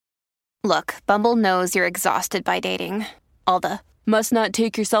Look, Bumble knows you're exhausted by dating. All the must not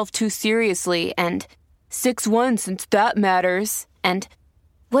take yourself too seriously and 6'1" since that matters. And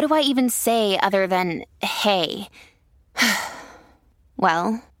what do I even say other than hey?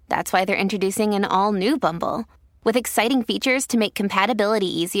 Well, that's why they're introducing an all-new Bumble with exciting features to make compatibility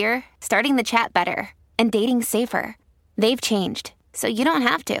easier, starting the chat better, and dating safer. They've changed, so you don't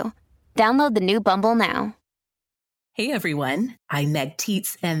have to. Download the new Bumble now. Hey everyone, I'm Meg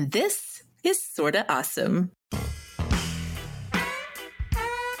Tietz, and this is Sorta Awesome.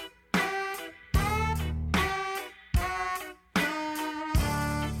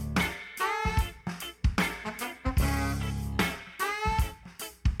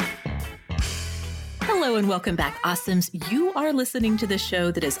 Hello and welcome back, Awesomes. You are listening to the show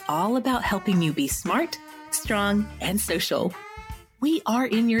that is all about helping you be smart, strong, and social. We are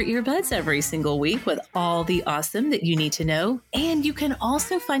in your earbuds every single week with all the awesome that you need to know. And you can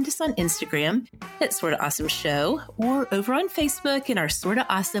also find us on Instagram at Sorta Awesome Show or over on Facebook in our Sorta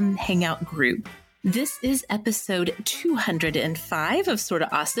Awesome Hangout group. This is episode 205 of Sorta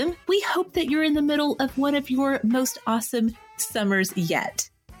Awesome. We hope that you're in the middle of one of your most awesome summers yet.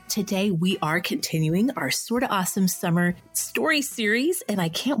 Today, we are continuing our Sorta Awesome Summer Story Series, and I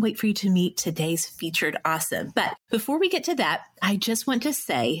can't wait for you to meet today's featured awesome. But before we get to that, I just want to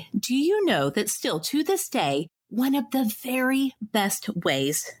say, do you know that still to this day, one of the very best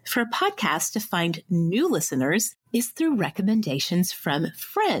ways for a podcast to find new listeners is through recommendations from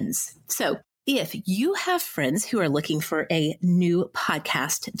friends. So if you have friends who are looking for a new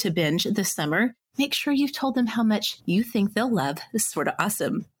podcast to binge this summer, make sure you've told them how much you think they'll love Sorta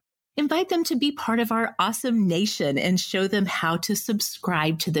Awesome. Invite them to be part of our awesome nation and show them how to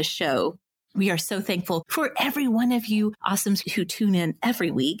subscribe to the show. We are so thankful for every one of you awesomes who tune in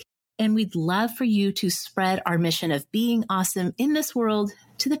every week, and we'd love for you to spread our mission of being awesome in this world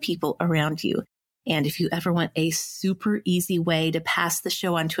to the people around you. And if you ever want a super easy way to pass the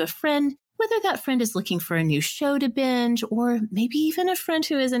show on to a friend, whether that friend is looking for a new show to binge, or maybe even a friend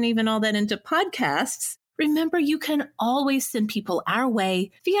who isn't even all that into podcasts, remember, you can always send people our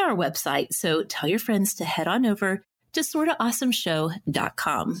way via our website. So tell your friends to head on over to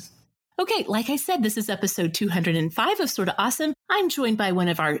sortaawesomeshow.com. Okay, like I said, this is episode 205 of Sorta Awesome. I'm joined by one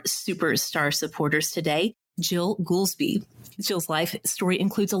of our superstar supporters today, Jill Goolsby. Jill's life story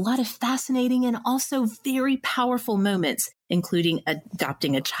includes a lot of fascinating and also very powerful moments, including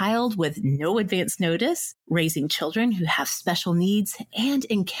adopting a child with no advance notice, raising children who have special needs, and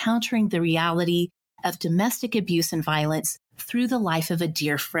encountering the reality of domestic abuse and violence through the life of a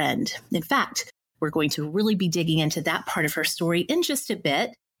dear friend. In fact, we're going to really be digging into that part of her story in just a bit.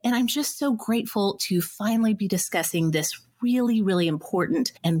 And I'm just so grateful to finally be discussing this really, really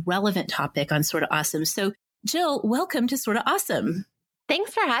important and relevant topic on Sorta Awesome. So Jill, welcome to Sorta Awesome.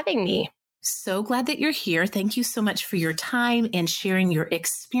 Thanks for having me. So glad that you're here. Thank you so much for your time and sharing your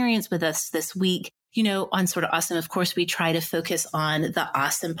experience with us this week. You know, on Sorta Awesome, of course, we try to focus on the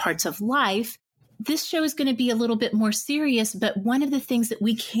awesome parts of life. This show is going to be a little bit more serious, but one of the things that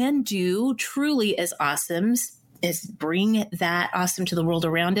we can do truly as awesomes is bring that awesome to the world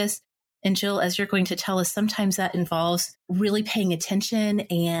around us. And Jill, as you're going to tell us, sometimes that involves really paying attention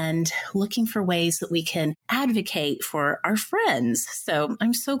and looking for ways that we can advocate for our friends. So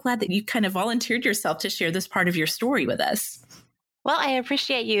I'm so glad that you kind of volunteered yourself to share this part of your story with us. Well, I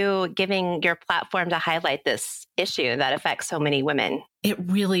appreciate you giving your platform to highlight this issue that affects so many women. It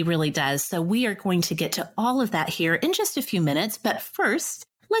really, really does. So we are going to get to all of that here in just a few minutes. But first,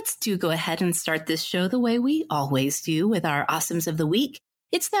 let's go ahead and start this show the way we always do with our Awesomes of the Week.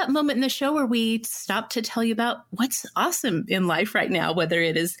 It's that moment in the show where we stop to tell you about what's awesome in life right now, whether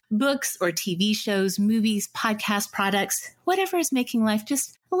it is books or TV shows, movies, podcast products, whatever is making life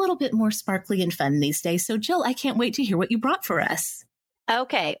just a little bit more sparkly and fun these days. So Jill, I can't wait to hear what you brought for us.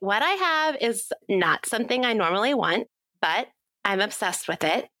 Okay, what I have is not something I normally want, but I'm obsessed with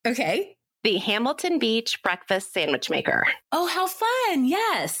it. Okay. The Hamilton Beach Breakfast Sandwich Maker. Oh, how fun.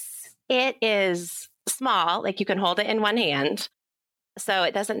 Yes. It is small, like you can hold it in one hand. So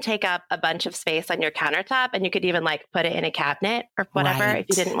it doesn't take up a bunch of space on your countertop, and you could even like put it in a cabinet or whatever if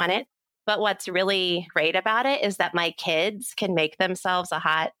you didn't want it. But what's really great about it is that my kids can make themselves a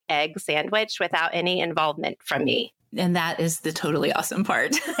hot egg sandwich without any involvement from me. And that is the totally awesome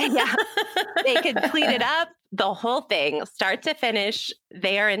part. Yeah. They could clean it up, the whole thing, start to finish.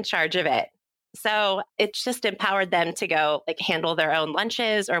 They are in charge of it. So it's just empowered them to go like handle their own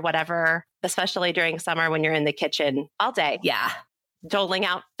lunches or whatever, especially during summer when you're in the kitchen all day. Yeah. Doling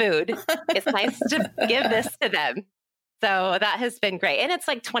out food. It's nice to give this to them. So that has been great. And it's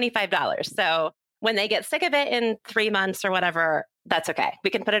like $25. So when they get sick of it in 3 months or whatever, that's okay. We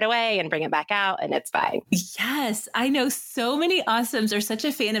can put it away and bring it back out and it's fine. Yes. I know so many Awesomes are such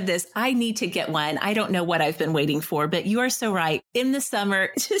a fan of this. I need to get one. I don't know what I've been waiting for, but you are so right. In the summer,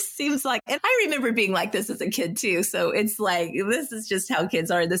 it just seems like, and I remember being like this as a kid too. So it's like, this is just how kids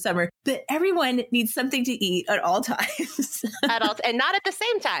are in the summer, but everyone needs something to eat at all times. And not at the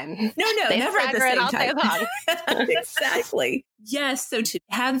same time. No, never at the same time. Long. Exactly. Yes. So to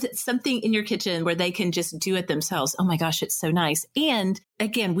have something in your kitchen where they can just do it themselves. Oh my gosh, it's so nice. And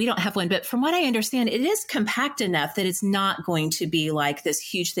again, we don't have one, but from what I understand, it is compact enough that it's not going to be like this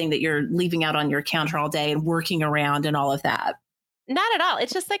huge thing that you're leaving out on your counter all day and working around and all of that. Not at all.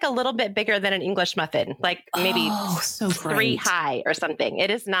 It's just like a little bit bigger than an English muffin, like maybe so 3 high or something. It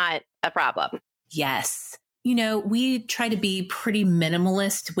is not a problem. Yes. You know, we try to be pretty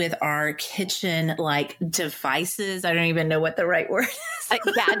minimalist with our kitchen, like devices. I don't even know what the right word is. Like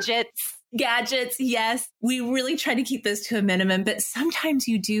gadgets. Gadgets, yes. We really try to keep those to a minimum, but sometimes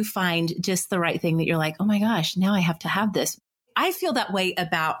you do find just the right thing that you're like, oh my gosh, now I have to have this. I feel that way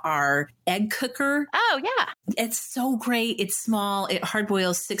about our egg cooker. Oh, yeah. It's so great. It's small. It hard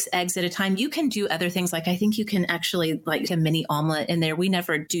boils 6 eggs at a time. You can do other things. Like I think you can actually like a mini omelet in there. We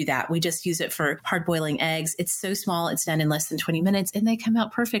never do that. We just use it for hard boiling eggs. It's so small. It's done in less than 20 minutes and they come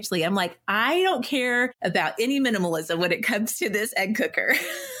out perfectly. I'm like, I don't care about any minimalism when it comes to this egg cooker.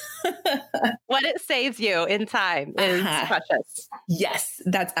 What it saves you in time is precious. Yes,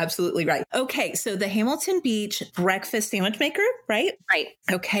 that's absolutely right. Okay, so the Hamilton Beach breakfast sandwich maker, right? Right.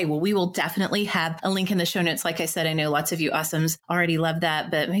 Okay, well, we will definitely have a link in the show notes. Like I said, I know lots of you Awesomes already love that,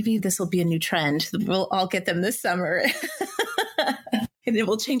 but maybe this will be a new trend. We'll all get them this summer. And it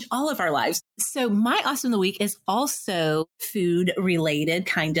will change all of our lives. So my Awesome of the Week is also food related,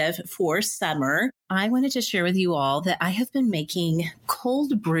 kind of for summer. I wanted to share with you all that I have been making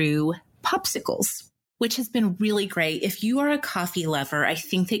cold brew popsicles, which has been really great. If you are a coffee lover, I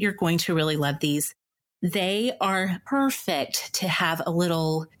think that you're going to really love these. They are perfect to have a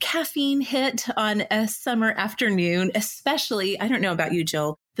little caffeine hit on a summer afternoon, especially, I don't know about you,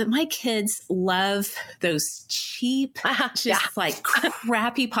 Jill, but my kids love those cheap, like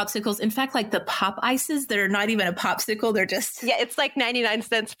crappy popsicles. In fact, like the pop ices that are not even a popsicle. They're just... Yeah, it's like 99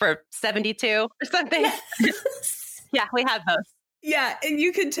 cents for 72 or something. Yes. Yeah, we have those. Yeah, and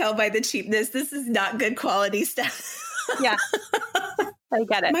you can tell by the cheapness, this is not good quality stuff. Yeah. I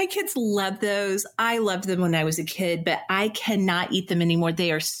get it. My kids love those. I loved them when I was a kid, but I cannot eat them anymore.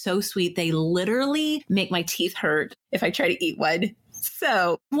 They are so sweet. They literally make my teeth hurt if I try to eat one.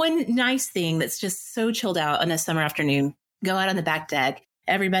 So one nice thing that's just so chilled out on a summer afternoon, go out on the back deck,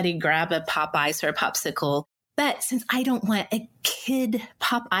 everybody grab a pop ice or a popsicle. But since I don't want a kid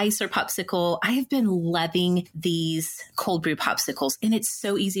pop ice or popsicle, I have been loving these cold brew popsicles. And it's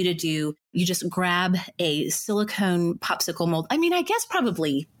so easy to do. You just grab a silicone popsicle mold. I mean, I guess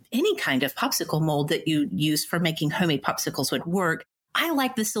probably any kind of popsicle mold that you use for making homemade popsicles would work. I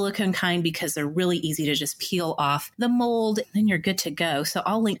like the silicone kind because they're really easy to just peel off the mold and then you're good to go. So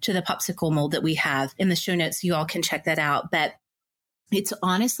I'll link to the popsicle mold that we have in the show notes so you all can check that out. But it's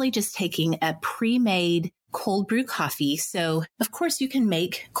honestly just taking a pre-made cold brew coffee. So of course you can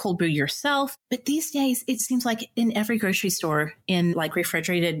make cold brew yourself, but these days it seems like in every grocery store in like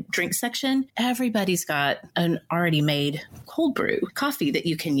refrigerated drink section, everybody's got an already made cold brew coffee that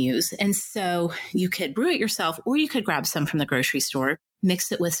you can use. And so you could brew it yourself or you could grab some from the grocery store,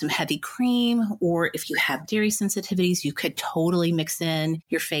 mix it with some heavy cream, or if you have dairy sensitivities, you could totally mix in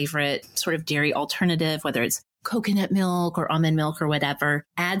your favorite sort of dairy alternative, whether it's coconut milk or almond milk or whatever.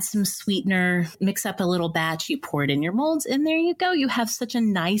 Add some sweetener, mix up a little batch, you pour it in your molds, and there you go. You have such a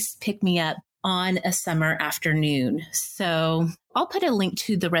nice pick-me-up on a summer afternoon. So I'll put a link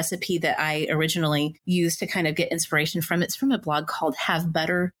to the recipe that I originally used to kind of get inspiration from. It's from a blog called Have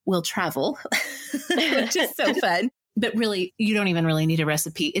Butter Will Travel, which is so fun. But really, you don't even really need a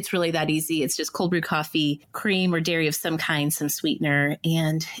recipe. It's really that easy. It's just cold brew coffee, cream or dairy of some kind, some sweetener.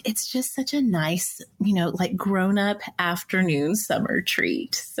 And it's just such a nice, like grown up afternoon summer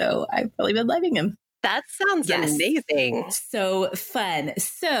treat. So I've really been loving them. That sounds amazing. So fun.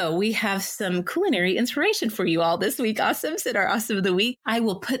 So we have some culinary inspiration for you all this week. Awesomes at our Awesome of the Week. I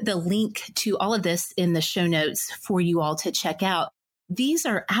will put the link to all of this in the show notes for you all to check out. These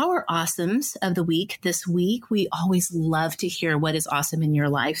are our Awesomes of the week. This week, we always love to hear what is awesome in your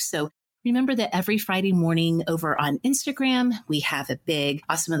life. So remember that every Friday morning over on Instagram, we have a big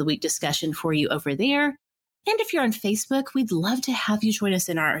Awesome of the Week discussion for you over there. And if you're on Facebook, we'd love to have you join us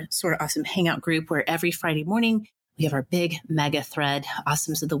in our sort of awesome hangout group where every Friday morning we have our big mega thread,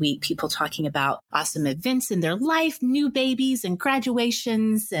 Awesomes of the Week, people talking about awesome events in their life, new babies and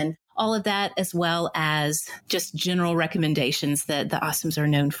graduations and all of that, as well as just general recommendations that the Awesomes are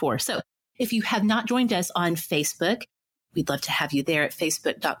known for. So if you have not joined us on Facebook, we'd love to have you there at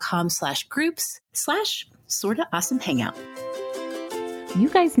facebook.com/groups/Sorta Awesome Hangout. You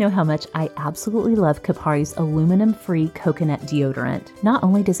guys know how much I absolutely love Kopari's aluminum-free coconut deodorant. Not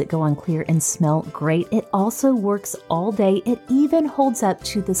only does it go on clear and smell great, it also works all day. It even holds up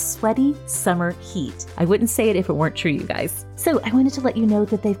to the sweaty summer heat. I wouldn't say it if it weren't true, you guys. So I wanted to let you know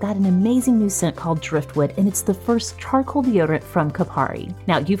that they've got an amazing new scent called Driftwood, and it's the first charcoal deodorant from Kopari.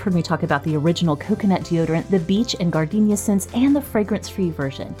 Now, you've heard me talk about the original coconut deodorant, the beach and gardenia scents, and the fragrance-free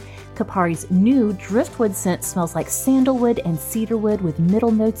version. Kopari's new Driftwood scent smells like sandalwood and cedarwood with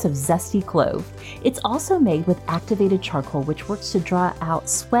middle notes of zesty clove. It's also made with activated charcoal, which works to draw out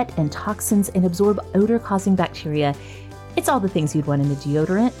sweat and toxins and absorb odor-causing bacteria. It's all the things you'd want in a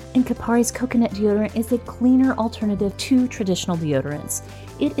deodorant, and Kopari's coconut deodorant is a cleaner alternative to traditional deodorants.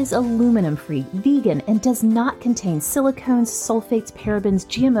 It is aluminum-free, vegan, and does not contain silicones, sulfates, parabens,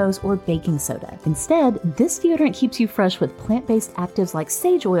 GMOs, or baking soda. Instead, this deodorant keeps you fresh with plant-based actives like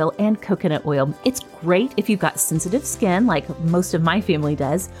sage oil and coconut oil. It's great if you've got sensitive skin, like most of my family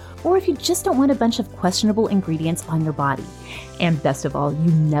does, or if you just don't want a bunch of questionable ingredients on your body. And best of all,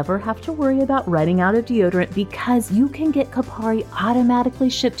 you never have to worry about running out of deodorant because you can get Kopari automatically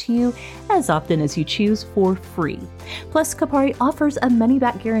shipped to you as often as you choose for free. Plus, Kopari offers a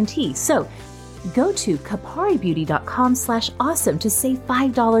money-back guarantee. So go to koparibeauty.com/awesome to save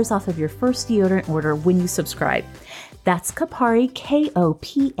 $5 off of your first deodorant order when you subscribe. That's Kopari,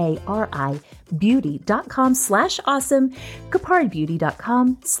 Kopari, beauty.com/awesome,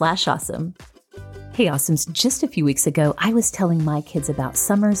 koparibeauty.com/awesome. Hey Awesomes, just a few weeks ago, I was telling my kids about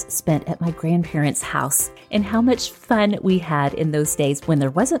summers spent at my grandparents' house and how much fun we had in those days when there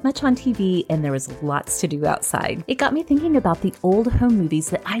wasn't much on TV and there was lots to do outside. It got me thinking about the old home movies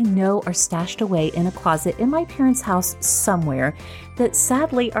that I know are stashed away in a closet in my parents' house somewhere that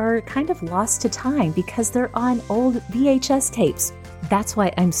sadly are kind of lost to time because they're on old VHS tapes. That's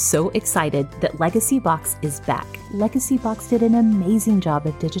why I'm so excited that Legacy Box is back. Legacy Box did an amazing job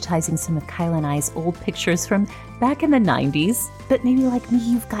of digitizing some of Kyle and I's old pictures from back in the 90s. But maybe like me,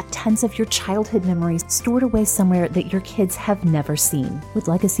 you've got tons of your childhood memories stored away somewhere that your kids have never seen. With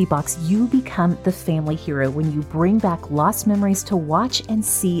Legacy Box, you become the family hero when you bring back lost memories to watch and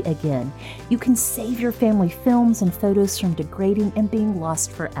see again. You can save your family films and photos from degrading and being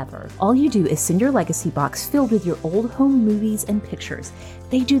lost forever. All you do is send your Legacy Box filled with your old home movies and pictures.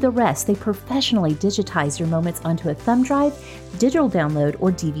 They do the rest. They professionally digitize your moments onto a thumb drive, digital download, or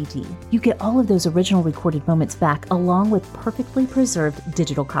DVD. You get all of those original recorded moments back along with perfectly preserved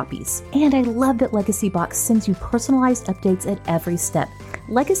digital copies. And I love that Legacy Box sends you personalized updates at every step.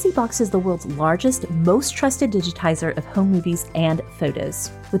 Legacy Box is the world's largest, most trusted digitizer of home movies and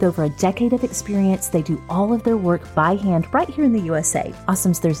photos. With over a decade of experience, they do all of their work by hand right here in the USA.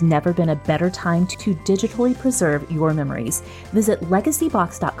 Awesomes, there's never been a better time to digitally preserve your memories. Visit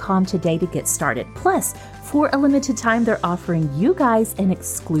legacybox.com today to get started. Plus, for a limited time, they're offering you guys an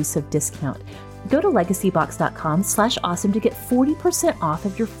exclusive discount. Go to legacybox.com/awesome to get 40% off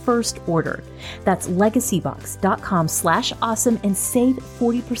of your first order. That's legacybox.com/awesome and save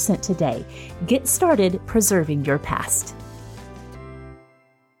 40% today. Get started preserving your past.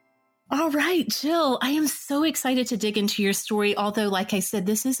 All right, Jill, I am so excited to dig into your story. Although, like I said,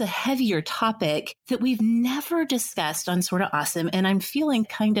 this is a heavier topic that we've never discussed on Sorta Awesome. And I'm feeling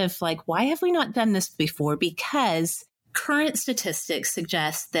kind of like, why have we not done this before? Because current statistics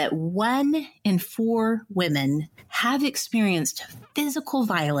suggest that 1 in 4 women have experienced physical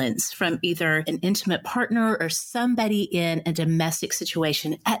violence from either an intimate partner or somebody in a domestic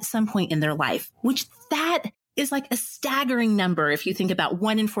situation at some point in their life, which that is like a staggering number. If you think about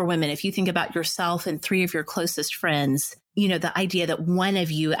 1 in 4 women, if you think about yourself and 3 of your closest friends, you know, the idea that one of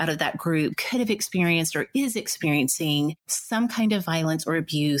you out of that group could have experienced or is experiencing some kind of violence or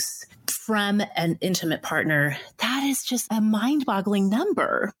abuse from an intimate partner, that is just a mind-boggling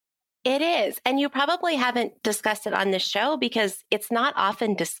number. It is. And you probably haven't discussed it on this show because it's not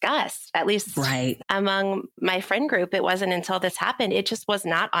often discussed, at least among my friend group. It wasn't until this happened. It just was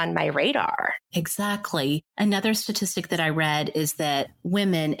not on my radar. Exactly. Another statistic that I read is that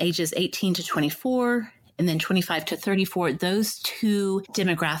women ages 18 to 24 and then 25 to 34, those 2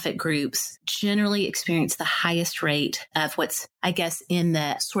 demographic groups generally experience the highest rate of what's, I guess, in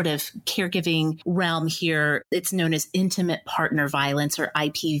the sort of caregiving realm here. It's known as intimate partner violence or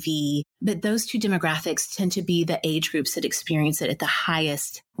IPV. But those 2 demographics tend to be the age groups that experience it at the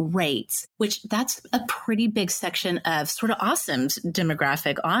highest rates, which that's a pretty big section of Sorta Awesome's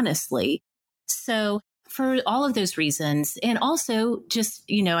demographic, honestly. So for all of those reasons. And also just,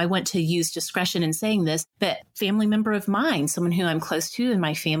 I want to use discretion in saying this, but family member of mine, someone who I'm close to in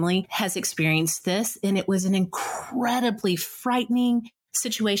my family, has experienced this. And it was an incredibly frightening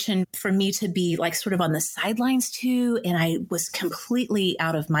situation for me to be like sort of on the sidelines too. And I was completely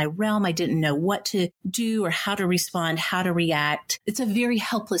out of my realm. I didn't know what to do or how to respond, how to react. It's a very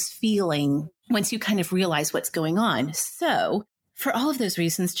helpless feeling once you kind of realize what's going on. So for all of those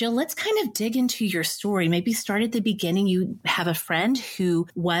reasons, Jill, let's kind of dig into your story. Maybe start at the beginning. You have a friend who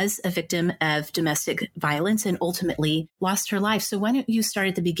was a victim of domestic violence and ultimately lost her life. So why don't you start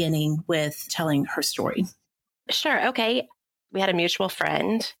at the beginning with telling her story? Sure. Okay. We had a mutual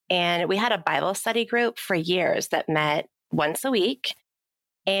friend and we had a Bible study group for years that met once a week.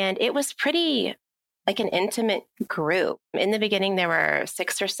 And it was pretty like an intimate group. In the beginning, there were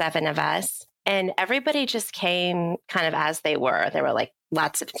 6 or 7 of us. And everybody just came kind of as they were. There were like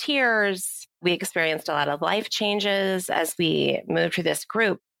lots of tears. We experienced a lot of life changes as we moved through this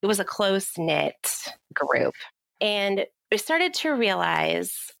group. It was a close-knit group. And we started to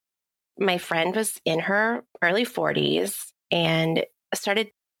realize my friend was in her early 40s and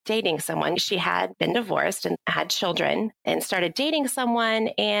started dating someone. She had been divorced and had children and started dating someone.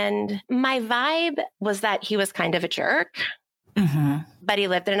 And my vibe was that he was kind of a jerk, but he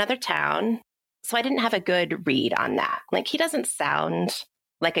lived in another town. So I didn't have a good read on that. Like, he doesn't sound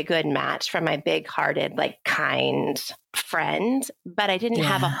like a good match for my big-hearted, like kind friend, but I didn't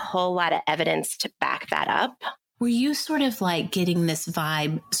have a whole lot of evidence to back that up. Were you sort of like getting this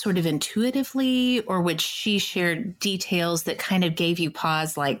vibe sort of intuitively, or would she share details that kind of gave you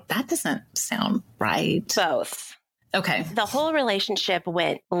pause, like, that doesn't sound right? Both. Okay. The whole relationship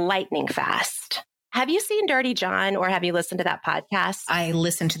went lightning fast. Have you seen Dirty John or have you listened to that podcast? I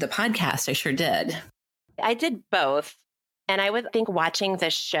listened to the podcast. I sure did. I did both. And I would think watching the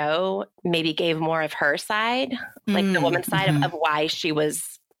show maybe gave more of her side, like the woman's side of why she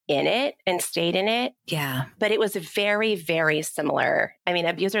was in it and stayed in it. Yeah. But it was very, very similar. I mean,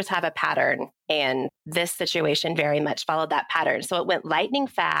 abusers have a pattern, and this situation very much followed that pattern. So it went lightning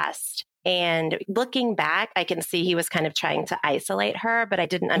fast. And looking back, I can see he was kind of trying to isolate her, but I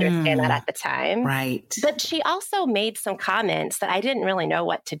didn't understand that at the time. Right. But she also made some comments that I didn't really know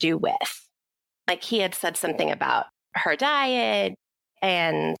what to do with. Like, he had said something about her diet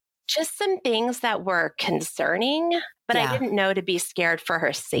and just some things that were concerning, but I didn't know to be scared for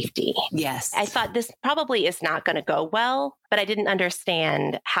her safety. Yes. I thought this probably is not going to go well, but I didn't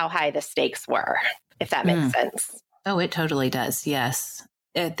understand how high the stakes were, if that makes sense. Oh, it totally does. Yes.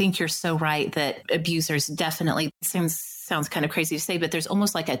 I think you're so right that abusers definitely sounds kind of crazy to say, but there's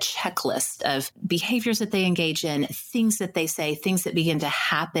almost like a checklist of behaviors that they engage in, things that they say, things that begin to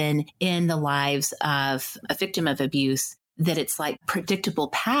happen in the lives of a victim of abuse, that it's like predictable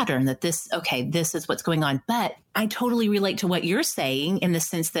pattern that this is what's going on. But I totally relate to what you're saying in the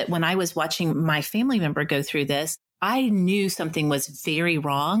sense that when I was watching my family member go through this, I knew something was very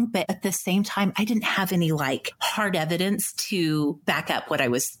wrong, but at the same time, I didn't have any like hard evidence to back up what I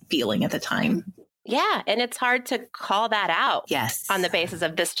was feeling at the time. Yeah. And it's hard to call that out. Yes. On the basis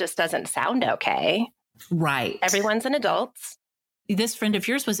of this just doesn't sound okay. Right. Everyone's an adult. This friend of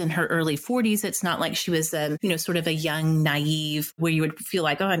yours was in her early 40s. It's not like she was, sort of a young, naive, where you would feel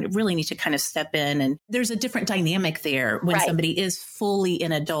like, oh, I really need to kind of step in. And there's a different dynamic there when somebody is fully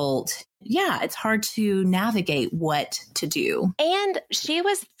an adult. Yeah, it's hard to navigate what to do. And she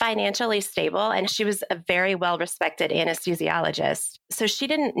was financially stable and she was a very well-respected anesthesiologist. So she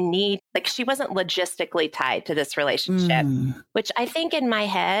didn't need, she wasn't logistically tied to this relationship, which I think in my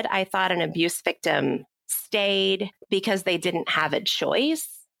head, I thought an abuse victim stayed because they didn't have a choice.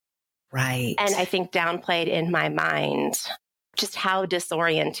 Right. And I think downplayed in my mind just how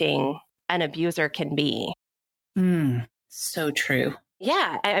disorienting an abuser can be. So true.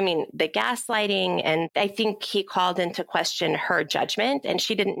 Yeah. I mean, the gaslighting, and I think he called into question her judgment, and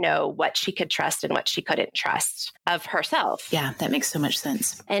she didn't know what she could trust and what she couldn't trust of herself. Yeah, that makes so much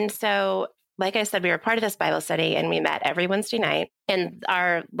sense. And so, like I said, we were part of this Bible study and we met every Wednesday night. And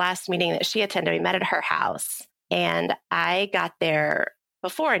our last meeting that she attended, we met at her house. And I got there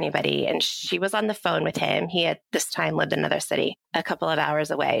before anybody, and she was on the phone with him. He had this time lived in another city a couple of hours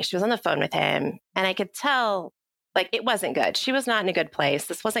away. She was on the phone with him, and I could tell it wasn't good. She was not in a good place.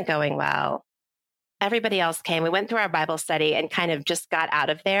 This wasn't going well. Everybody else came. We went through our Bible study and kind of just got out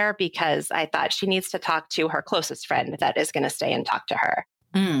of there because I thought she needs to talk to her closest friend that is going to stay and talk to her.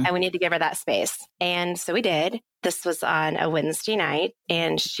 And we need to give her that space. And so we did. This was on a Wednesday night,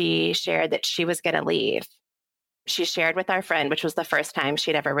 and she shared that she was going to leave. She shared with our friend, which was the first time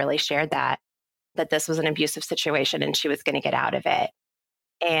she'd ever really shared that this was an abusive situation and she was going to get out of it.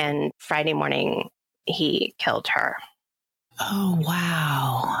 And Friday morning, he killed her. Oh,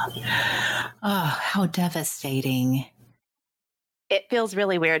 wow. Oh, how devastating. It feels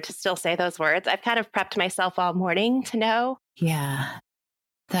really weird to still say those words. I've kind of prepped myself all morning to know. Yeah.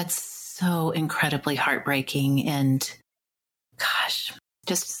 That's so incredibly heartbreaking. And gosh,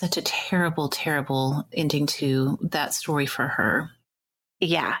 just such a terrible, terrible ending to that story for her.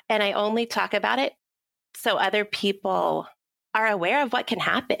 Yeah. And I only talk about it so other people are aware of what can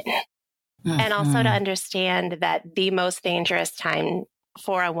happen. Mm-hmm. And also to understand that the most dangerous time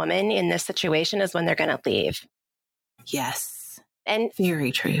for a woman in this situation is when they're going to leave. Yes. And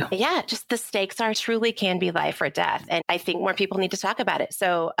very true. Yeah, just the stakes are truly can be life or death. And I think more people need to talk about it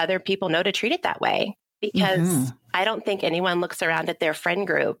so other people know to treat it that way. Because I don't think anyone looks around at their friend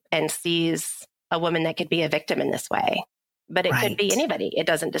group and sees a woman that could be a victim in this way. But it could be anybody. It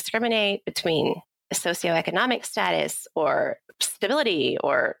doesn't discriminate between socioeconomic status or stability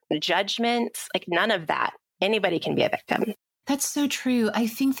or judgments, like none of that. Anybody can be a victim. That's so true. I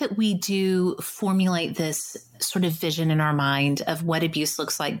think that we do formulate this sort of vision in our mind of what abuse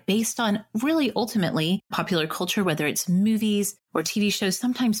looks like based on really ultimately popular culture, whether it's movies or TV shows,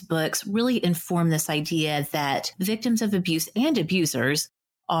 sometimes books really inform this idea that victims of abuse and abusers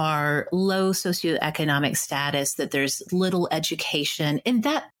are low socioeconomic status, that there's little education, and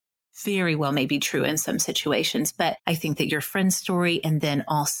that very well may be true in some situations. But I think that your friend's story, and then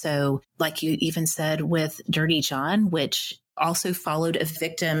also, like you even said with Dirty John, which also followed a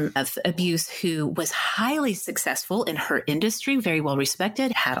victim of abuse who was highly successful in her industry, very well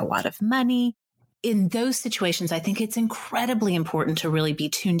respected, had a lot of money. In those situations, I think it's incredibly important to really be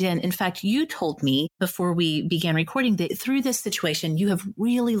tuned in. In fact, you told me before we began recording that through this situation, you have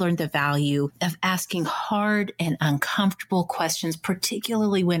really learned the value of asking hard and uncomfortable questions,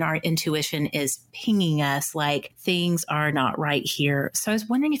 particularly when our intuition is pinging us like things are not right here. So I was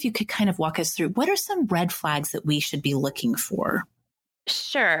wondering if you could kind of walk us through what are some red flags that we should be looking for?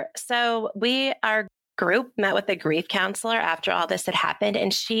 Sure. So our group met with a grief counselor after all this had happened,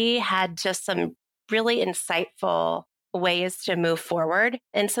 and she had just some really insightful ways to move forward.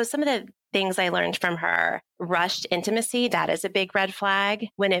 And so some of the things I learned from her, rushed intimacy, that is a big red flag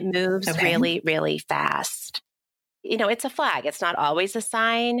when it moves really, really fast. You know, it's a flag. It's not always a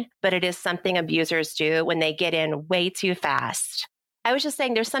sign, but it is something abusers do when they get in way too fast. I was just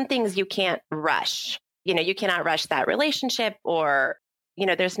saying there's some things you can't rush. You know, you cannot rush that relationship or, you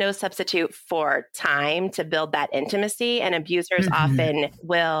know, there's no substitute for time to build that intimacy. And abusers often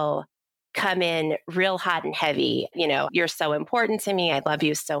will come in real hot and heavy. You know, you're so important to me. I love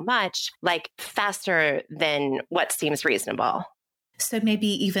you so much, like faster than what seems reasonable. So maybe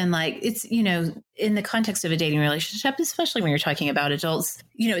even like it's, you know, in the context of a dating relationship, especially when you're talking about adults,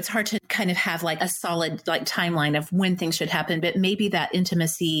 you know, it's hard to kind of have like a solid like timeline of when things should happen. But maybe that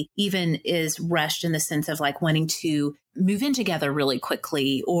intimacy even is rushed in the sense of like wanting to move in together really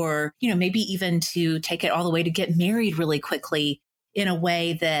quickly, or, you know, maybe even to take it all the way to get married really quickly in a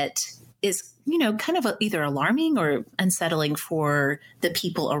way that is, you know, kind of either alarming or unsettling for the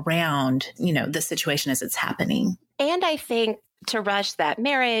people around, you know, the situation as it's happening. And I think to rush that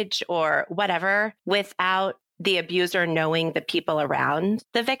marriage or whatever without the abuser knowing the people around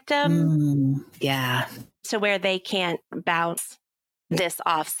the victim. Yeah. To where they can't bounce this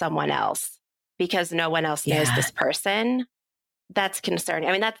off someone else because no one else knows this person. That's concerning.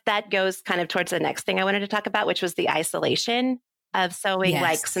 I mean, that goes kind of towards the next thing I wanted to talk about, which was the isolation of sowing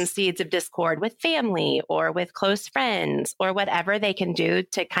like some seeds of discord with family or with close friends or whatever they can do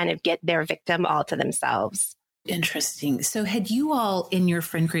to kind of get their victim all to themselves. Interesting. So had you all in your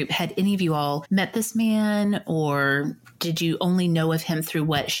friend group, had any of you all met this man, or did you only know of him through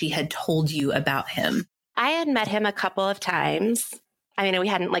what she had told you about him? I had met him a couple of times. I mean, we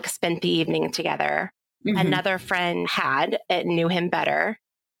hadn't like spent the evening together. Another friend knew him better.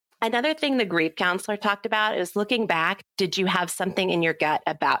 Another thing the grief counselor talked about is looking back, did you have something in your gut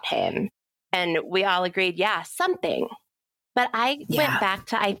about him? And we all agreed, yeah, something. But I went back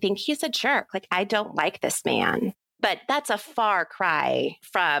to, I think he's a jerk. Like, I don't like this man. But that's a far cry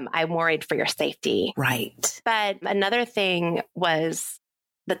from, I'm worried for your safety. Right. But another thing was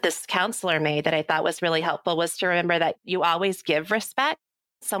that this counselor made that I thought was really helpful was to remember that you always give respect.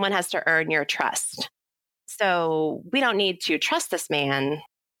 Someone has to earn your trust. So we don't need to trust this man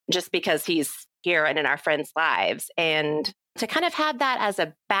just because he's here and in our friends' lives. And to kind of have that as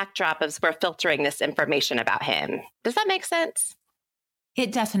a backdrop as we're filtering this information about him. Does that make sense?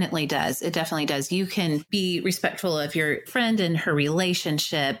 It definitely does. It definitely does. You can be respectful of your friend and her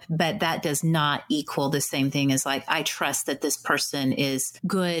relationship, but that does not equal the same thing as like, I trust that this person is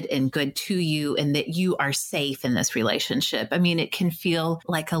good and good to you and that you are safe in this relationship. I mean, it can feel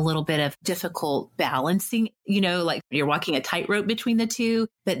like a little bit of difficult balancing, like you're walking a tightrope between the two,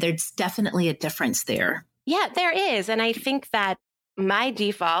 but there's definitely a difference there. Yeah, there is. And I think that my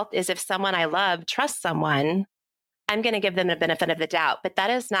default is if someone I love trusts someone, I'm going to give them the benefit of the doubt, but that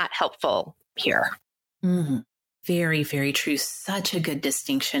is not helpful here. Mm-hmm. Very, very true. Such a good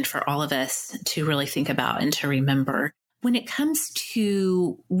distinction for all of us to really think about and to remember. When it comes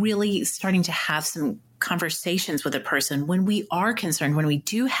to really starting to have some conversations with a person, when we are concerned, when we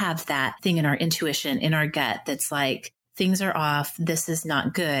do have that thing in our intuition, in our gut, that's like, things are off, this is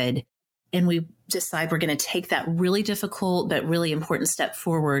not good. And we decide we're going to take that really difficult, but really important step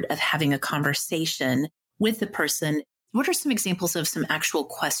forward of having a conversation with the person. What are some examples of some actual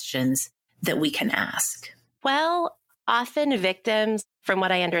questions that we can ask? Well, often victims, from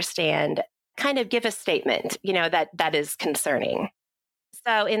what I understand, kind of give a statement, that is concerning.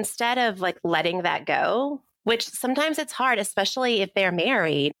 So instead of like letting that go, which sometimes it's hard, especially if they're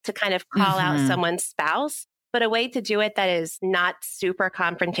married, to kind of call out someone's spouse. But a way to do it that is not super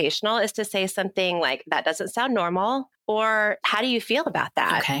confrontational is to say something like, that doesn't sound normal, or how do you feel about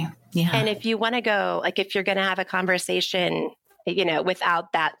that? Okay. Yeah. And if you want to go, like if you're going to have a conversation,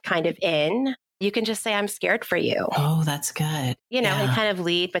 without that kind of you can just say, I'm scared for you. Oh, that's good. And kind of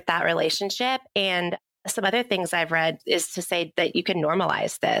lead with that relationship. And some other things I've read is to say that you can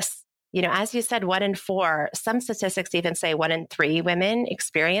normalize this. As you said, 1 in 4, some statistics even say 1 in 3 women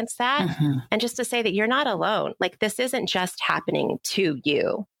experience that. Mm-hmm. And just to say that you're not alone, like this isn't just happening to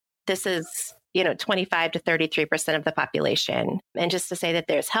you. This is, 25 to 33% of the population. And just to say that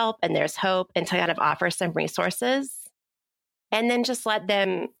there's help and there's hope and to kind of offer some resources and then just let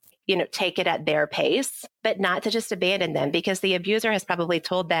them, take it at their pace, but not to just abandon them because the abuser has probably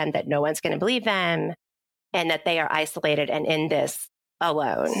told them that no one's going to believe them and that they are isolated and in this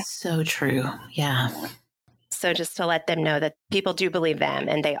alone. So true. Yeah. So just to let them know that people do believe them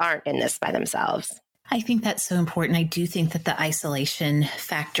and they aren't in this by themselves. I think that's so important. I do think that the isolation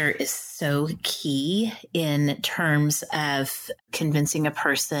factor is so key in terms of convincing a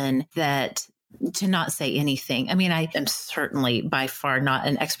person that to not say anything. I mean, I am certainly by far not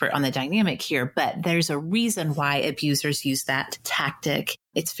an expert on the dynamic here, but there's a reason why abusers use that tactic.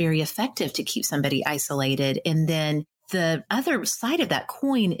 It's very effective to keep somebody isolated. And then the other side of that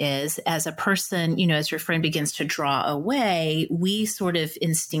coin is as a person, as your friend begins to draw away, we sort of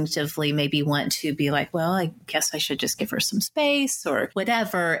instinctively maybe want to be like, well, I guess I should just give her some space or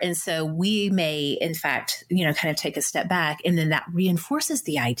whatever. And so we may, in fact, kind of take a step back. And then that reinforces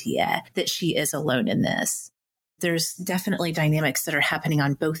the idea that she is alone in this. There's definitely dynamics that are happening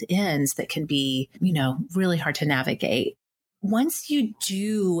on both ends that can be, really hard to navigate. Once you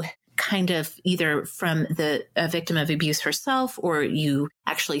do kind of either from a victim of abuse herself, or you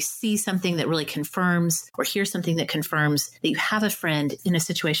actually see something that really confirms or hear something that confirms that you have a friend in a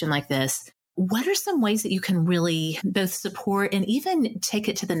situation like this, what are some ways that you can really both support and even take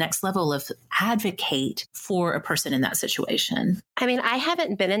it to the next level of advocate for a person in that situation? I mean, I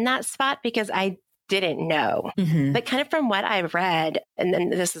haven't been in that spot because I didn't know. Mm-hmm. But kind of from what I've read, and then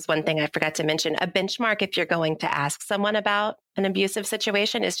this is one thing I forgot to mention, a benchmark if you're going to ask someone about an abusive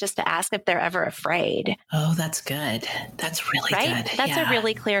situation is just to ask if they're ever afraid. Oh, that's good. That's really right? good. That's a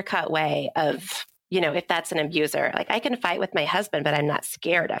really clear-cut way of, if that's an abuser, like I can fight with my husband, but I'm not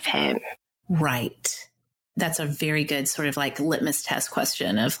scared of him. Right. That's a very good sort of like litmus test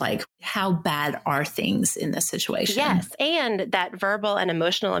question of like, how bad are things in this situation? Yes. And that verbal and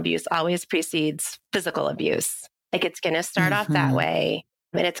emotional abuse always precedes physical abuse. Like it's going to start off that way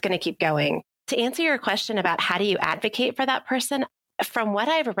and it's going to keep going. To answer your question about how do you advocate for that person, from what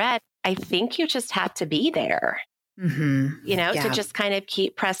I've read, I think you just have to be there, to just kind of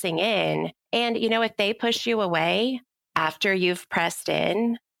keep pressing in. And, if they push you away after you've pressed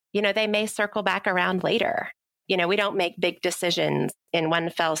in, they may circle back around later. We don't make big decisions in one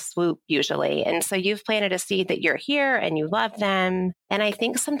fell swoop usually. And so you've planted a seed that you're here and you love them. And I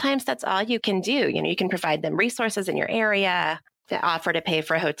think sometimes that's all you can do. You can provide them resources in your area, to offer to pay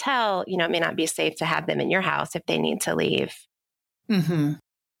for a hotel. It may not be safe to have them in your house if they need to leave. Mm-hmm.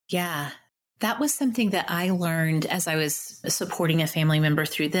 Yeah. That was something that I learned as I was supporting a family member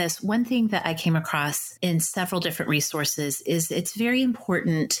through this. One thing that I came across in several different resources is it's very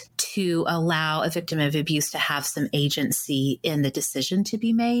important to allow a victim of abuse to have some agency in the decision to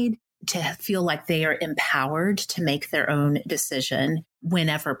be made, to feel like they are empowered to make their own decision.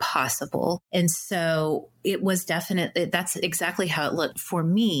 whenever possible. And so it was definitely, that's exactly how it looked for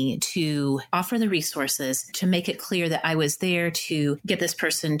me, to offer the resources, to make it clear that I was there to get this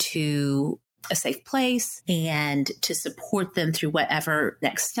person to a safe place and to support them through whatever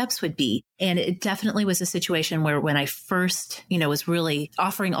next steps would be. And it definitely was a situation where when I first, was really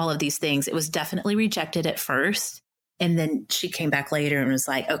offering all of these things, it was definitely rejected at first. And then she came back later and was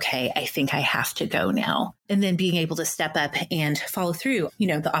like, okay, I think I have to go now. And then being able to step up and follow through,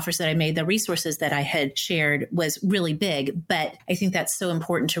 the offers that I made, the resources that I had shared was really big. But I think that's so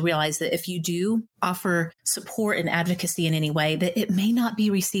important to realize that if you do offer support and advocacy in any way, that it may not be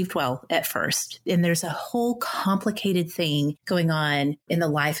received well at first. And there's a whole complicated thing going on in the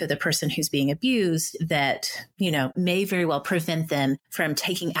life of the person who's being abused that, may very well prevent them from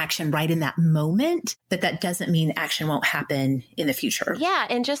taking action right in that moment. But that doesn't mean action won't happen in the future. Yeah.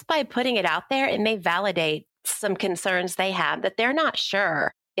 And just by putting it out there, it may validate some concerns they have that they're not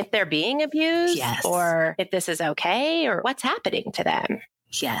sure if they're being abused or if this is okay or what's happening to them.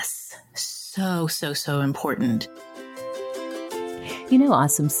 Yes. So important.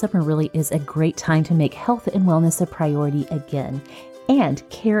 Awesome, summer really is a great time to make health and wellness a priority again. And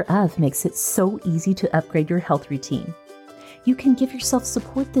Care of makes it so easy to upgrade your health routine. You can give yourself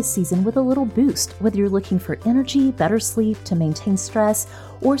support this season with a little boost, whether you're looking for energy, better sleep, to maintain stress,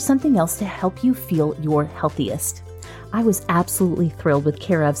 or something else to help you feel your healthiest. I was absolutely thrilled with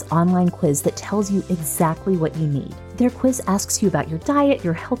Care of's online quiz that tells you exactly what you need. Their quiz asks you about your diet,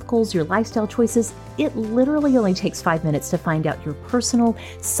 your health goals, your lifestyle choices. It literally only takes 5 minutes to find out your personal,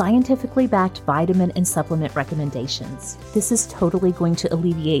 scientifically backed vitamin and supplement recommendations. This is totally going to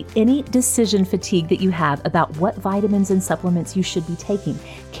alleviate any decision fatigue that you have about what vitamins and supplements you should be taking.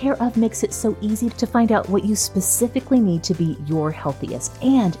 Care of makes it so easy to find out what you specifically need to be your healthiest.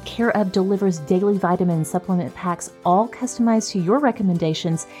 And Care of delivers daily vitamin and supplement packs, all customized to your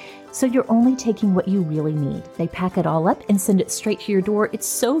recommendations, so you're only taking what you really need. They pack it all up and send it straight to your door. It's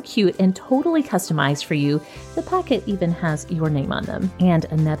so cute and totally customized for you. The packet even has your name on them. And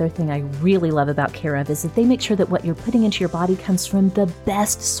another thing I really love about Care of is that they make sure that what you're putting into your body comes from the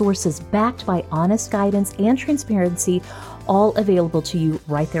best sources, backed by honest guidance and transparency, all available to you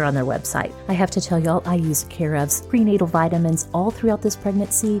right there on their website. I have to tell y'all, I used Care of's prenatal vitamins all throughout this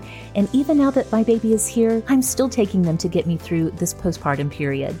pregnancy, and even now that my baby is here, I'm still taking them to get me through this postpartum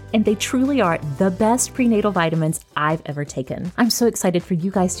period. And they truly are the best prenatal vitamins I've ever taken. I'm so excited for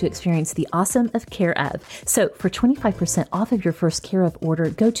you guys to experience the awesome of Care of. So for 25% off of your first Care of order,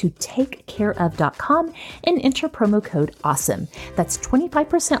 go to takecareof.com and enter promo code AWESOME. That's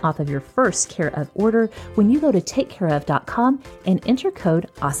 25% off of your first Care of order when you go to takecareof.com and enter code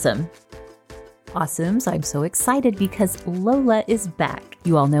AWESOME. Awesomes, I'm so excited because Lola is back.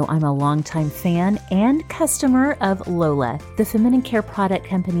 You all know I'm a longtime fan and customer of Lola, the feminine care product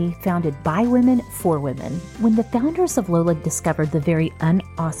company founded by women for women. When the founders of Lola discovered the very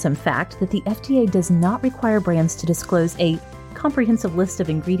unawesome fact that the FDA does not require brands to disclose a comprehensive list of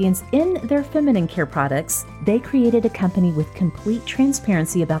ingredients in their feminine care products, they created a company with complete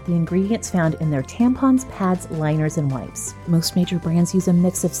transparency about the ingredients found in their tampons, pads, liners, and wipes. Most major brands use a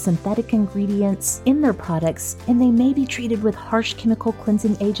mix of synthetic ingredients in their products, and they may be treated with harsh chemical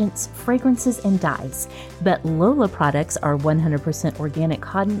cleansing agents, fragrances, and dyes. But Lola products are 100% organic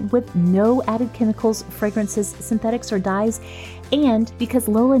cotton with no added chemicals, fragrances, synthetics, or dyes. And because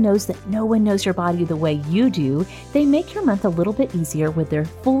Lola knows that no one knows your body the way you do, they make your month a little bit easier with their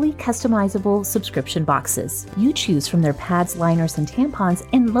fully customizable subscription boxes. You choose from their pads, liners, and tampons,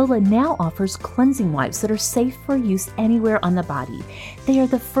 and Lola now offers cleansing wipes that are safe for use anywhere on the body. They are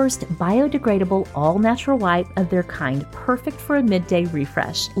the first biodegradable, all-natural wipe of their kind, perfect for a midday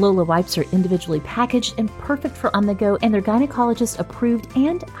refresh. Lola wipes are individually packaged and perfect for on the go, and they're gynecologist approved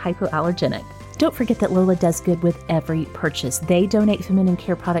and hypoallergenic. Don't forget that Lola does good with every purchase. They donate feminine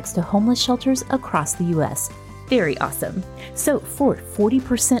care products to homeless shelters across the U.S. Very awesome. So for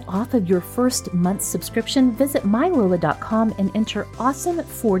 40% off of your first month's subscription, visit mylola.com and enter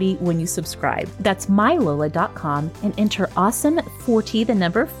AWESOME40 when you subscribe. That's mylola.com and enter AWESOME40, the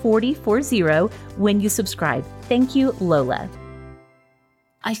number 40, when you subscribe. Thank you, Lola.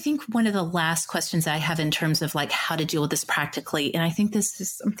 I think one of the last questions I have in terms of like how to deal with this practically, and I think this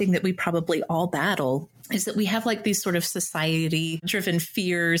is something that we probably all battle, is that we have like these sort of society-driven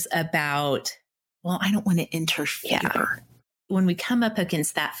fears about, well, I don't want to interfere. Yeah. When we come up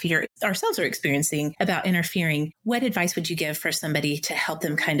against that fear ourselves are experiencing about interfering, what advice would you give for somebody to help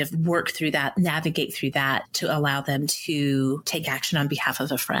them kind of work through that, navigate through that, to allow them to take action on behalf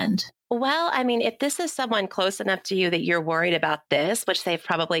of a friend? Well, I mean, if this is someone close enough to you that you're worried about this, which they've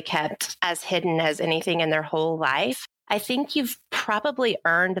probably kept as hidden as anything in their whole life, I think you've probably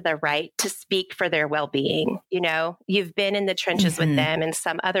earned the right to speak for their well-being. You know, you've been in the trenches with them in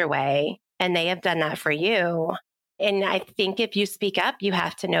some other way, and they have done that for you. And I think if you speak up, you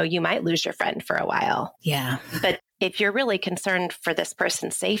have to know you might lose your friend for a while. Yeah. But if you're really concerned for this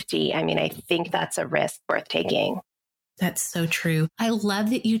person's safety, I mean, I think that's a risk worth taking. That's so true. I love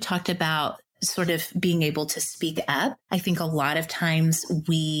that you talked about sort of being able to speak up. I think a lot of times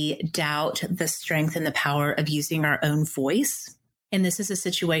we doubt the strength and the power of using our own voice. And this is a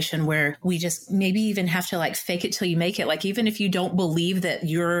situation where we just maybe even have to like fake it till you make it. Like, even if you don't believe that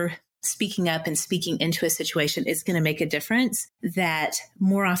you're speaking up and speaking into a situation is going to make a difference, that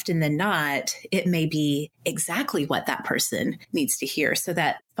more often than not, it may be exactly what that person needs to hear. So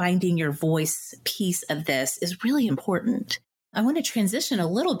that finding your voice piece of this is really important. I want to transition a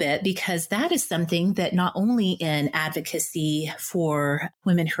little bit because that is something that not only in advocacy for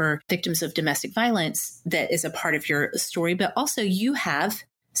women who are victims of domestic violence that is a part of your story, but also you have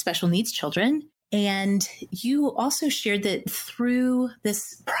special needs children. And you also shared that through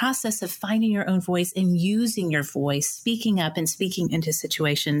this process of finding your own voice and using your voice, speaking up and speaking into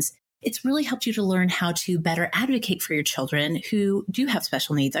situations, it's really helped you to learn how to better advocate for your children who do have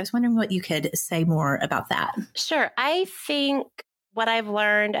special needs. I was wondering what you could say more about that. Sure. I think what I've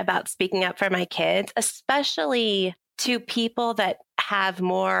learned about speaking up for my kids, especially to people that have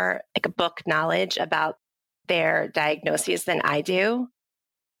more like a book knowledge about their diagnoses than I do,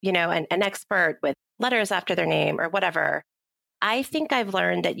 you know, an expert with letters after their name or whatever. I think I've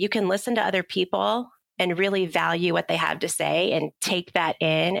learned that you can listen to other people and really value what they have to say and take that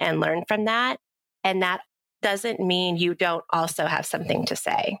in and learn from that. And that doesn't mean you don't also have something to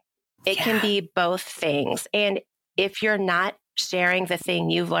say. It can be both things. And if you're not sharing the thing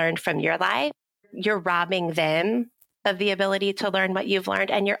you've learned from your life, you're robbing them of the ability to learn what you've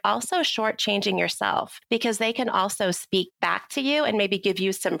learned. And you're also shortchanging yourself because they can also speak back to you and maybe give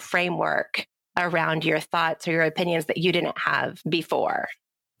you some framework around your thoughts or your opinions that you didn't have before.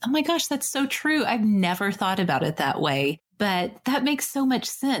 Oh my gosh, that's so true. I've never thought about it that way, but that makes so much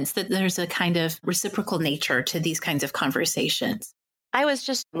sense that there's a kind of reciprocal nature to these kinds of conversations. I was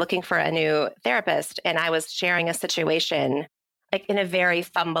just looking for a new therapist and I was sharing a situation like in a very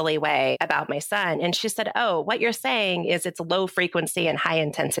fumbly way about my son. And she said, oh, what you're saying is it's low frequency and high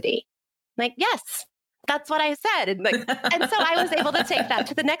intensity. I'm like, yes, that's what I said. And, and so I was able to take that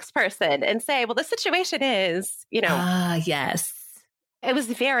to the next person and say, well, the situation is, you know. Yes. It was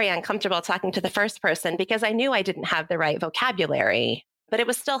very uncomfortable talking to the first person because I knew I didn't have the right vocabulary, but it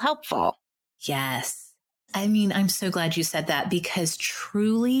was still helpful. Yes. I mean, I'm so glad you said that because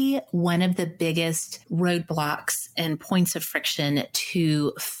truly one of the biggest roadblocks and points of friction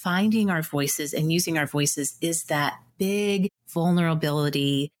to finding our voices and using our voices is that big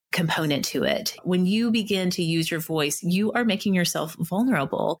vulnerability component to it. When you begin to use your voice, you are making yourself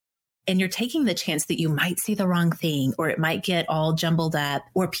vulnerable. And you're taking the chance that you might say the wrong thing, or it might get all jumbled up,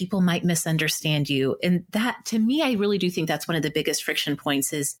 or people might misunderstand you. And that, to me, I really do think that's one of the biggest friction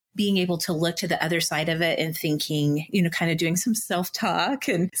points is being able to look to the other side of it and thinking, you know, kind of doing some self-talk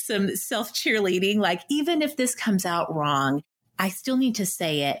and some self-cheerleading. Like, even if this comes out wrong, I still need to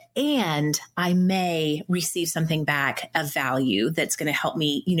say it, and I may receive something back of value that's going to help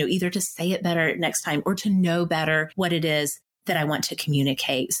me, you know, either to say it better next time or to know better what it is that I want to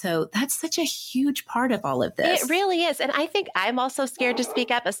communicate. So that's such a huge part of all of this. It really is. And I think I'm also scared to speak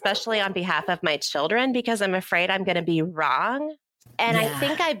up, especially on behalf of my children, because I'm afraid I'm going to be wrong. And I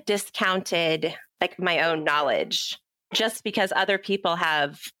think I've discounted like my own knowledge just because other people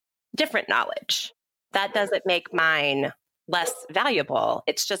have different knowledge. That doesn't make mine less valuable.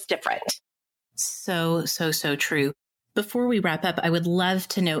 It's just different. So true. Before we wrap up, I would love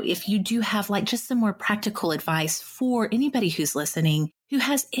to know if you do have like just some more practical advice for anybody who's listening who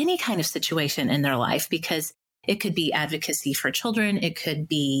has any kind of situation in their life, because it could be advocacy for children. It could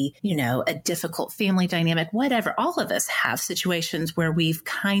be, you know, a difficult family dynamic, whatever. All of us have situations where we've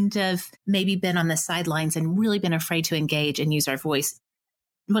kind of maybe been on the sidelines and really been afraid to engage and use our voice.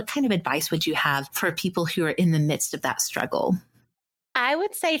 What kind of advice would you have for people who are in the midst of that struggle? I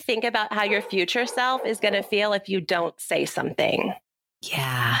would say think about how your future self is going to feel if you don't say something.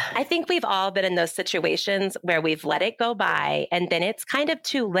 Yeah. I think we've all been in those situations where we've let it go by and then it's kind of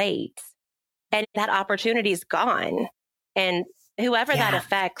too late and that opportunity is gone. And whoever that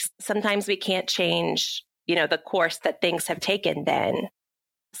affects, sometimes we can't change, you know, the course that things have taken then.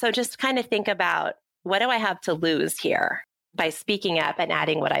 So just kind of think about, what do I have to lose here by speaking up and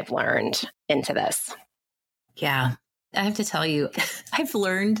adding what I've learned into this? Yeah. I have to tell you, I've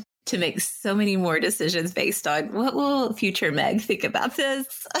learned to make so many more decisions based on what will future Meg think about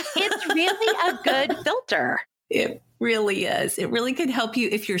this. It's really a good filter. It really is. It really could help you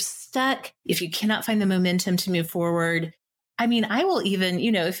if you're stuck, if you cannot find the momentum to move forward. I mean, I will even,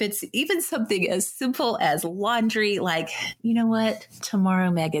 if it's even something as simple as laundry, like, you know what? Tomorrow,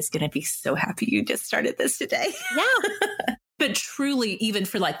 Meg is going to be so happy you just started this today. Yeah. But truly, even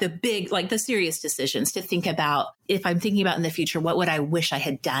for like the big, like the serious decisions to think about, if I'm thinking about in the future, what would I wish I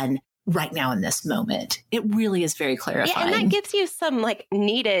had done right now in this moment? It really is very clarifying. Yeah, and that gives you some like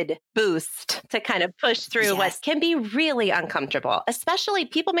needed boost to kind of push through what can be really uncomfortable, especially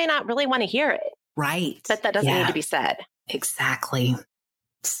people may not really want to hear it. Right. But that doesn't need to be said. Exactly.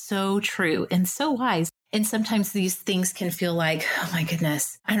 So true and so wise. And sometimes these things can feel like, oh my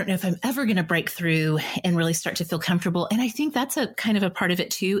goodness, I don't know if I'm ever going to break through and really start to feel comfortable. And I think that's a kind of a part of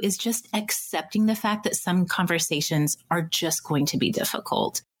it too, is just accepting the fact that some conversations are just going to be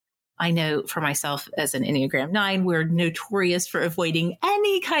difficult. I know for myself as an Enneagram 9, we're notorious for avoiding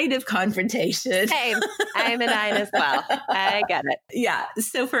any kind of confrontation. Same. I'm a 9 as well. I get it. Yeah.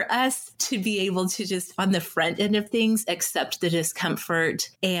 So for us to be able to just on the front end of things, accept the discomfort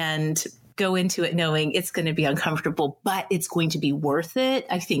and go into it knowing it's going to be uncomfortable, but it's going to be worth it,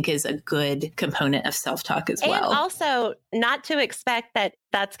 I think is a good component of self-talk as well. And also not to expect that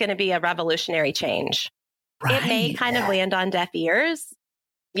that's going to be a revolutionary change. Right. It may kind of land on deaf ears.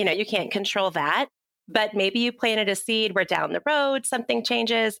 You can't control that, but maybe you planted a seed where down the road something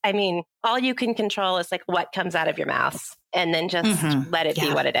changes. I mean, all you can control is like what comes out of your mouth and then just let it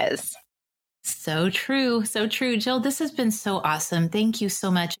be what it is. So true. So true. Jill, this has been so awesome. Thank you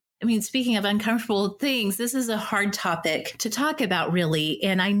so much. I mean, speaking of uncomfortable things, this is a hard topic to talk about, really.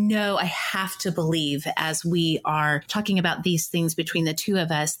 And I know I have to believe as we are talking about these things between the two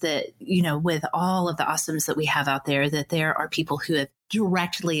of us that, with all of the awesomes that we have out there, that there are people who have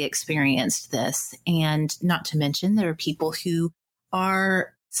directly experienced this. And not to mention, there are people who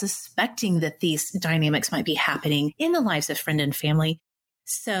are suspecting that these dynamics might be happening in the lives of friend and family.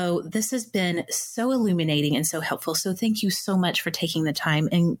 So this has been so illuminating and so helpful. So thank you so much for taking the time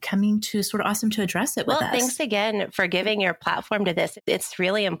and coming to Sort of Awesome to address it with us. Well, thanks again for giving your platform to this. It's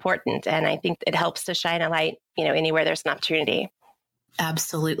really important. And I think it helps to shine a light, anywhere there's an opportunity.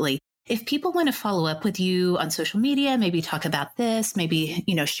 Absolutely. If people want to follow up with you on social media, maybe talk about this, maybe,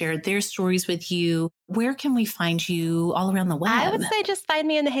 share their stories with you, where can we find you all around the web? I would say just find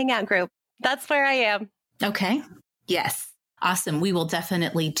me in the Hangout group. That's where I am. Okay. Yes. Awesome. We will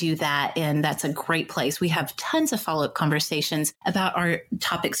definitely do that. And that's a great place. We have tons of follow-up conversations about our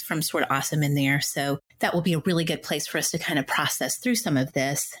topics from Sort of Awesome in there. So that will be a really good place for us to kind of process through some of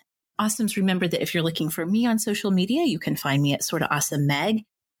this. Awesomes, remember that if you're looking for me on social media, you can find me at Sort of Awesome Meg.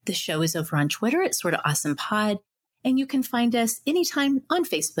 The show is over on Twitter at Sort of Awesome Pod. And you can find us anytime on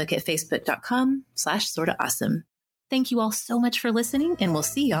Facebook at facebook.com/Sort of Awesome. Thank you all so much for listening, and we'll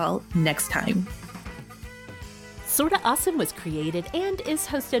see y'all next time. Sorta Awesome was created and is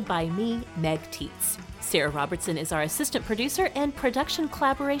hosted by me, Meg Tietz. Sarah Robertson is our assistant producer, and production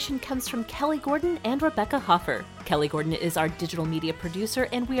collaboration comes from Kelly Gordon and Rebecca Hoffer. Kelly Gordon is our digital media producer,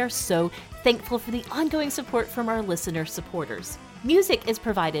 and we are so thankful for the ongoing support from our listener supporters. Music is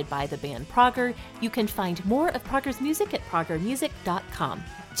provided by the band Prager. You can find more of Prager's music at pragermusic.com.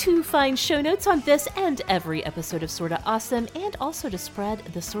 To find show notes on this and every episode of Sorta Awesome, and also to spread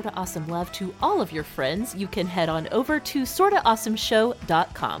the Sorta Awesome love to all of your friends, you can head on over to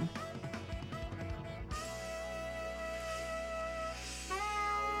sortaawesomeshow.com.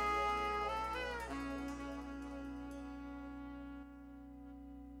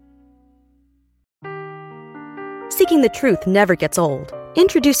 Seeking the truth never gets old.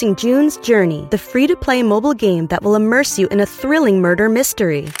 Introducing June's Journey, the free-to-play mobile game that will immerse you in a thrilling murder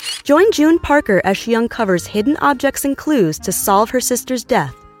mystery. Join June Parker as she uncovers hidden objects and clues to solve her sister's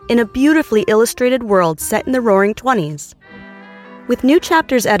death in a beautifully illustrated world set in the Roaring '20s. With new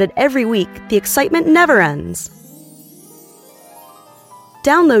chapters added every week, the excitement never ends.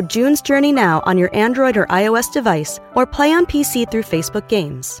 Download June's Journey now on your Android or iOS device, or play on PC through Facebook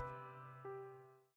Games.